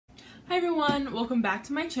Hi everyone, welcome back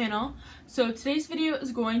to my channel. So today's video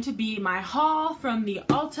is going to be my haul from the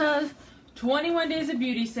Ulta 21 Days of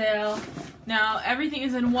Beauty sale. Now everything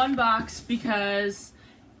is in one box because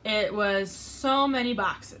it was so many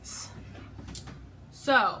boxes.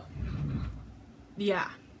 So, yeah.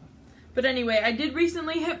 But anyway, I did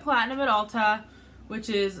recently hit platinum at Ulta, which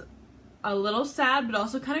is a little sad but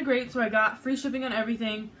also kind of great. So I got free shipping on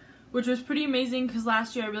everything, which was pretty amazing because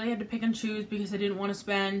last year I really had to pick and choose because I didn't want to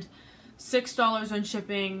spend $6 on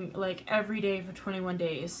shipping like every day for 21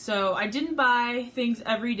 days. So I didn't buy things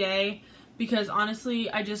every day because honestly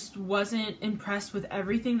I just wasn't impressed with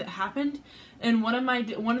everything that happened. And one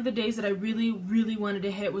of the days that I really wanted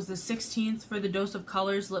to hit was the 16th for the Dose of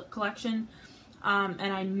Colors lip collection. And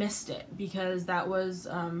I missed it because that was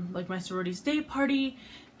like my sorority's day party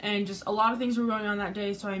and just a lot of things were going on that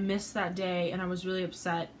day, so I missed that day and I was really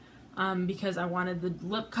upset. Because I wanted the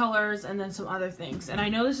lip colors and then some other things. And I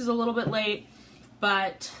know this is a little bit late,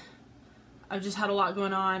 but I've just had a lot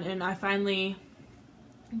going on and I finally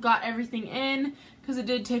got everything in because it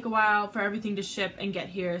did take a while for everything to ship and get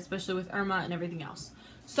here, especially with Irma and everything else.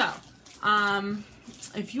 So,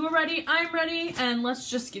 if you are ready, I'm ready, and let's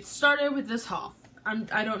just get started with this haul.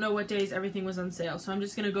 I don't know what days everything was on sale, so I'm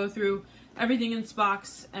just going to go through everything in this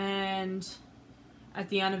box, and at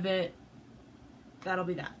the end of it, that'll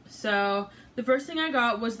be that. So the first thing I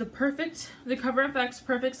got was the Cover FX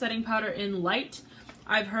Perfect Setting Powder in Light.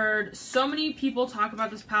 I've heard so many people talk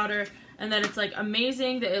about this powder and that it's like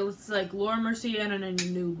amazing, that it's like Laura Mercier on a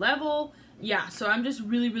new level. Yeah, so I'm just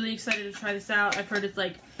really excited to try this out. I've heard it's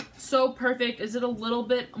like so perfect. Is it a little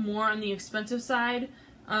bit more on the expensive side?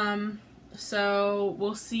 So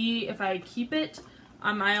we'll see if I keep it.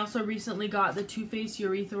 I also recently got the Too Faced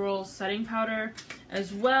Urethral Setting Powder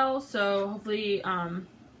as well, so hopefully I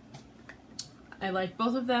like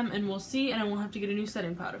both of them, and we'll see, and I won't have to get a new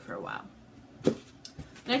setting powder for a while.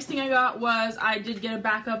 Next thing I got was, I did get a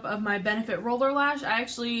backup of my Benefit Roller Lash. I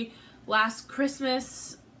actually, this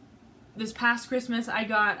past Christmas, I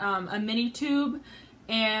got a mini tube,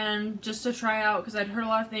 and just to try out, because I'd heard a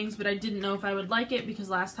lot of things, but I didn't know if I would like it, because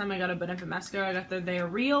last time I got a Benefit mascara, I got the They Are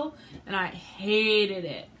Real, and I hated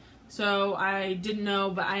it. So I didn't know,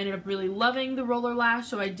 but I ended up really loving the Roller Lash,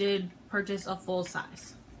 so I did purchase a full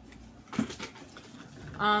size.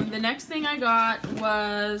 The next thing I got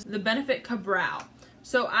was the Benefit Cabral.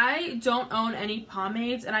 So I don't own any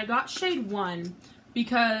pomades, and I got shade 1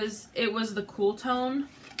 because it was the cool tone,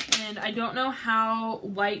 and I don't know how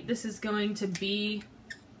light this is going to be.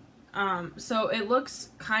 So it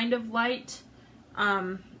looks kind of light.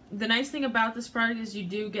 The nice thing about this product is you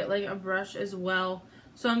do get like a brush as well.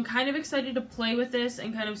 So I'm kind of excited to play with this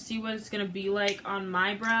and kind of see what it's going to be like on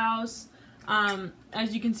my brows.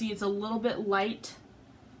 As you can see, it's a little bit light,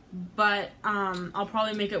 but I'll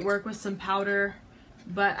probably make it work with some powder.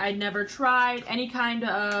 But I'd never tried any kind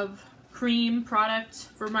of cream product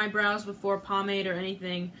for my brows before, pomade or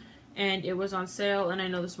anything, and it was on sale, and I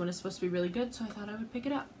know this one is supposed to be really good, so I thought I would pick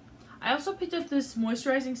it up. I also picked up this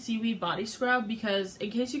moisturizing seaweed body scrub because, in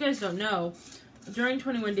case you guys don't know, during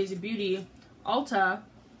 21 Days of Beauty, Ulta,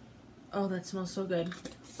 oh that smells so good,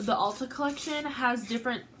 the Ulta collection has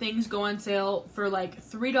different things go on sale for like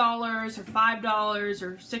 $3 or $5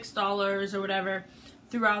 or $6 or whatever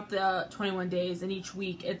throughout the 21 days, and each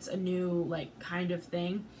week it's a new like kind of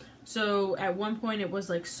thing. So at one point it was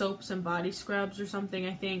like soaps and body scrubs or something,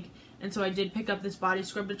 I think, and so I did pick up this body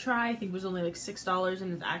scrub to try. I think it was only like $6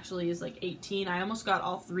 and it actually is like $18. I almost got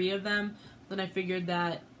all 3 of them, then I figured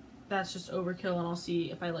that that's just overkill and I'll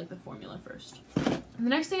see if I like the formula first. The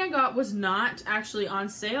next thing I got was not actually on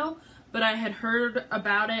sale, but I had heard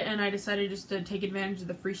about it and I decided just to take advantage of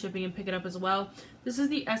the free shipping and pick it up as well. This is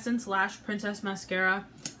the Essence Lash Princess Mascara.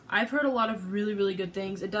 I've heard a lot of really good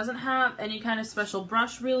things. It doesn't have any kind of special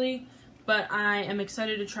brush really, but I am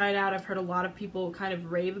excited to try it out. I've heard a lot of people kind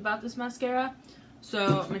of rave about this mascara,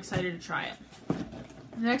 so I'm excited to try it.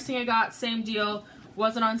 The next thing I got, same deal,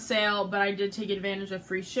 wasn't on sale, but I did take advantage of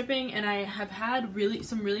free shipping, and I have had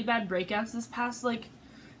some really bad breakouts this past like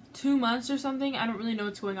 2 months or something. I don't really know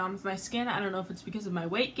what's going on with my skin. I don't know if it's because of my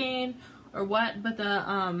weight gain or what, but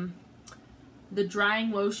the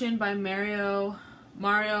drying lotion by Mario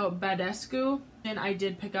Badescu, and I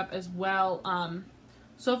did pick up as well.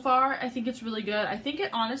 So far I think it's really good. I think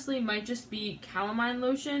it honestly might just be calamine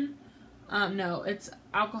lotion. No, it's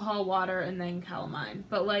alcohol, water, and then calamine,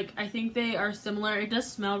 but like I think they are similar. It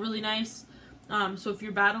does smell really nice. So if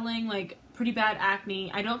you're battling like pretty bad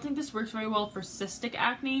acne, I don't think this works very well for cystic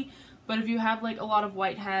acne, but if you have like a lot of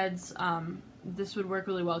whiteheads, this would work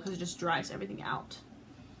really well because it just dries everything out.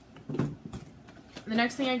 The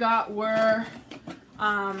next thing I got were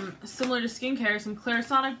Similar to skincare, some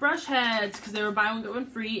Clarisonic brush heads because they were buy one get one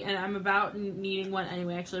free, and I'm about needing one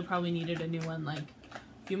anyway. Actually, I probably needed a new one like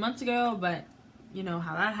a few months ago, but you know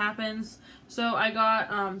how that happens. So I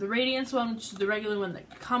got the Radiance one, which is the regular one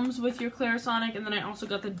that comes with your Clarisonic, and then I also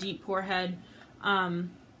got the Deep Pore Head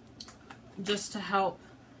just to help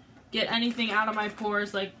get anything out of my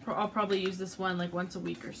pores. Like, I'll probably use this one like once a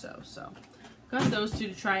week or so. So got those two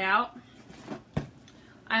to try out.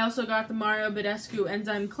 I also got the Mario Badescu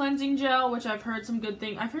Enzyme Cleansing Gel, which I've heard some good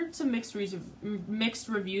things. I've heard some mixed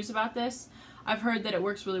reviews about this. I've heard that it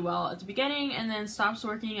works really well at the beginning and then stops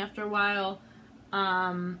working after a while.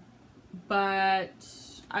 But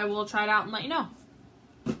I will try it out and let you know.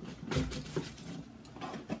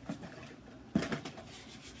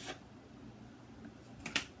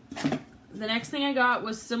 The next thing I got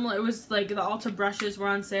was similar. It was like the Ulta brushes were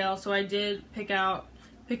on sale, so I did pick up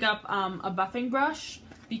a buffing brush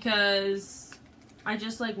because I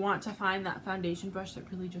just like want to find that foundation brush that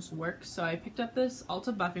really just works. So I picked up this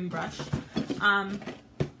Ulta buffing brush.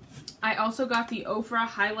 I also got the Ofra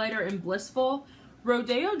highlighter in Blissful.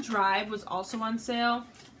 Rodeo Drive was also on sale,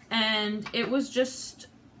 and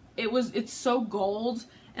it's so gold,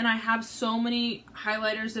 and I have so many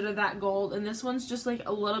highlighters that are that gold, and this one's just like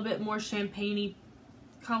a little bit more champagne-y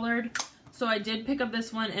colored. So I did pick up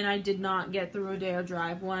this one, and I did not get the Rodeo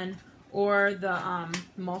Drive one or the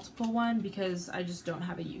multiple one because I just don't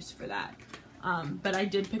have a use for that. But I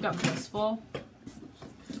did pick up Blissful.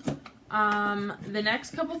 The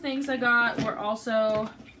next couple things I got were also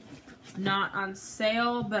not on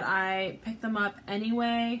sale, but I picked them up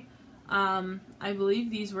anyway. I believe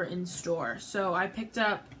these were in store. So I picked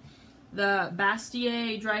up the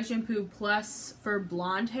Bastier Dry Shampoo Plus for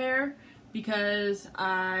blonde hair because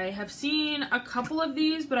I have seen a couple of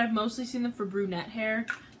these, but I've mostly seen them for brunette hair.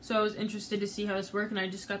 So I was interested to see how this worked, and I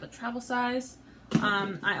just got the travel size.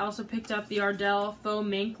 I also picked up the Ardell Faux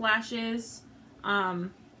Mink Lashes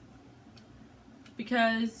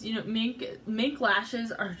because, you know, mink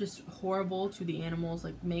lashes are just horrible to the animals.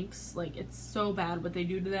 Like, minks, like, it's so bad what they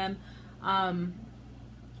do to them. And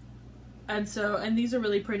these are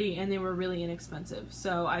really pretty, and they were really inexpensive.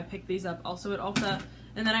 So I picked these up also at Ulta.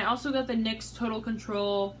 And then I also got the NYX Total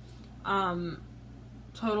Control, the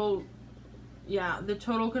Total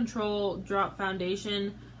Control Drop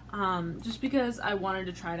Foundation, just because I wanted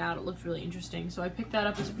to try it out. It looked really interesting. So I picked that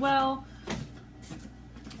up as well.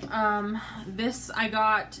 This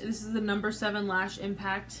is the No. 7 Lash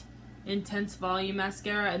Impact Intense Volume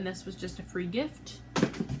Mascara, and this was just a free gift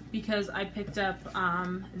because I picked up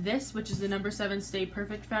this, which is the No. 7 Stay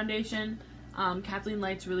Perfect Foundation. Kathleen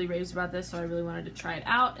Lights really raves about this, so I really wanted to try it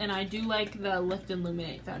out, and I do like the Lift and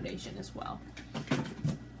Illuminate Foundation as well.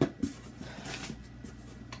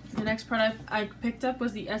 The next product I picked up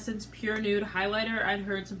was the Essence Pure Nude Highlighter. I'd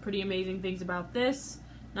heard some pretty amazing things about this.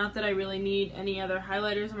 Not that I really need any other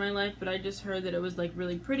highlighters in my life, but I just heard that it was like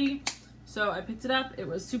really pretty. So I picked it up. It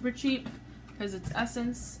was super cheap because it's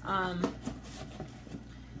Essence.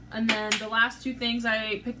 And then the last two things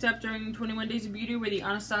I picked up during 21 Days of Beauty were the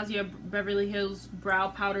Anastasia Beverly Hills Brow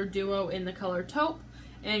Powder Duo in the color Taupe.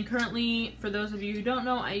 And currently, for those of you who don't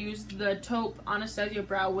know, I used the Taupe Anastasia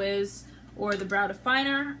Brow Wiz or the Brow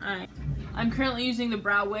Definer. I'm currently using the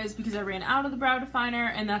Brow Wiz because I ran out of the Brow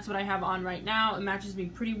Definer, and that's what I have on right now. It matches me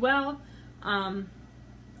pretty well.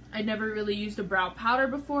 I'd never really used a brow powder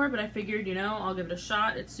before, but I figured, you know, I'll give it a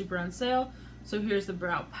shot. It's super on sale. So here's the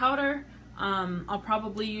brow powder. I'll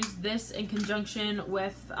probably use this in conjunction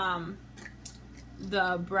with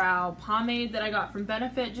the brow pomade that I got from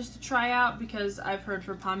Benefit just to try out, because I've heard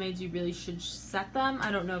for pomades you really should set them.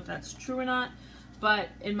 I don't know if that's true or not, but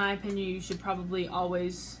in my opinion you should probably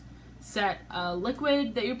always set a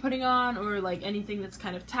liquid that you're putting on, or like anything that's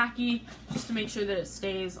kind of tacky, just to make sure that it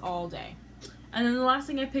stays all day. And then the last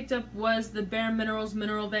thing I picked up was the Bare Minerals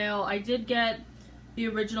Mineral Veil. I did get the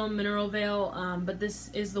original Mineral Veil, but this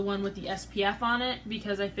is the one with the SPF on it,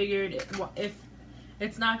 because I figured if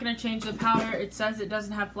it's not going to change the powder, it says it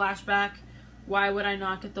doesn't have flashback, why would I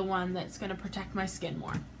not get the one that's going to protect my skin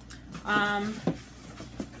more?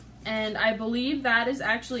 And I believe that is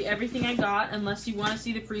actually everything I got, unless you want to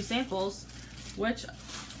see the free samples, which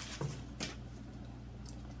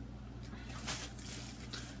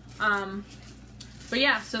but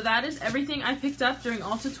yeah, so that is everything I picked up during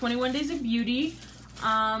Ulta 21 Days of Beauty.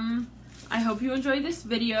 I hope you enjoyed this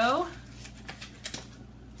video.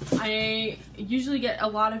 I usually get a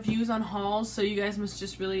lot of views on hauls, so you guys must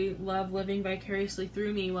just really love living vicariously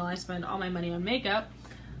through me while I spend all my money on makeup.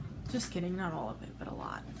 Just kidding, not all of it, but a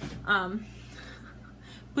lot.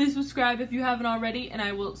 Please subscribe if you haven't already, and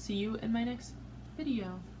I will see you in my next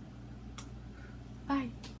video.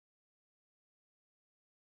 Bye.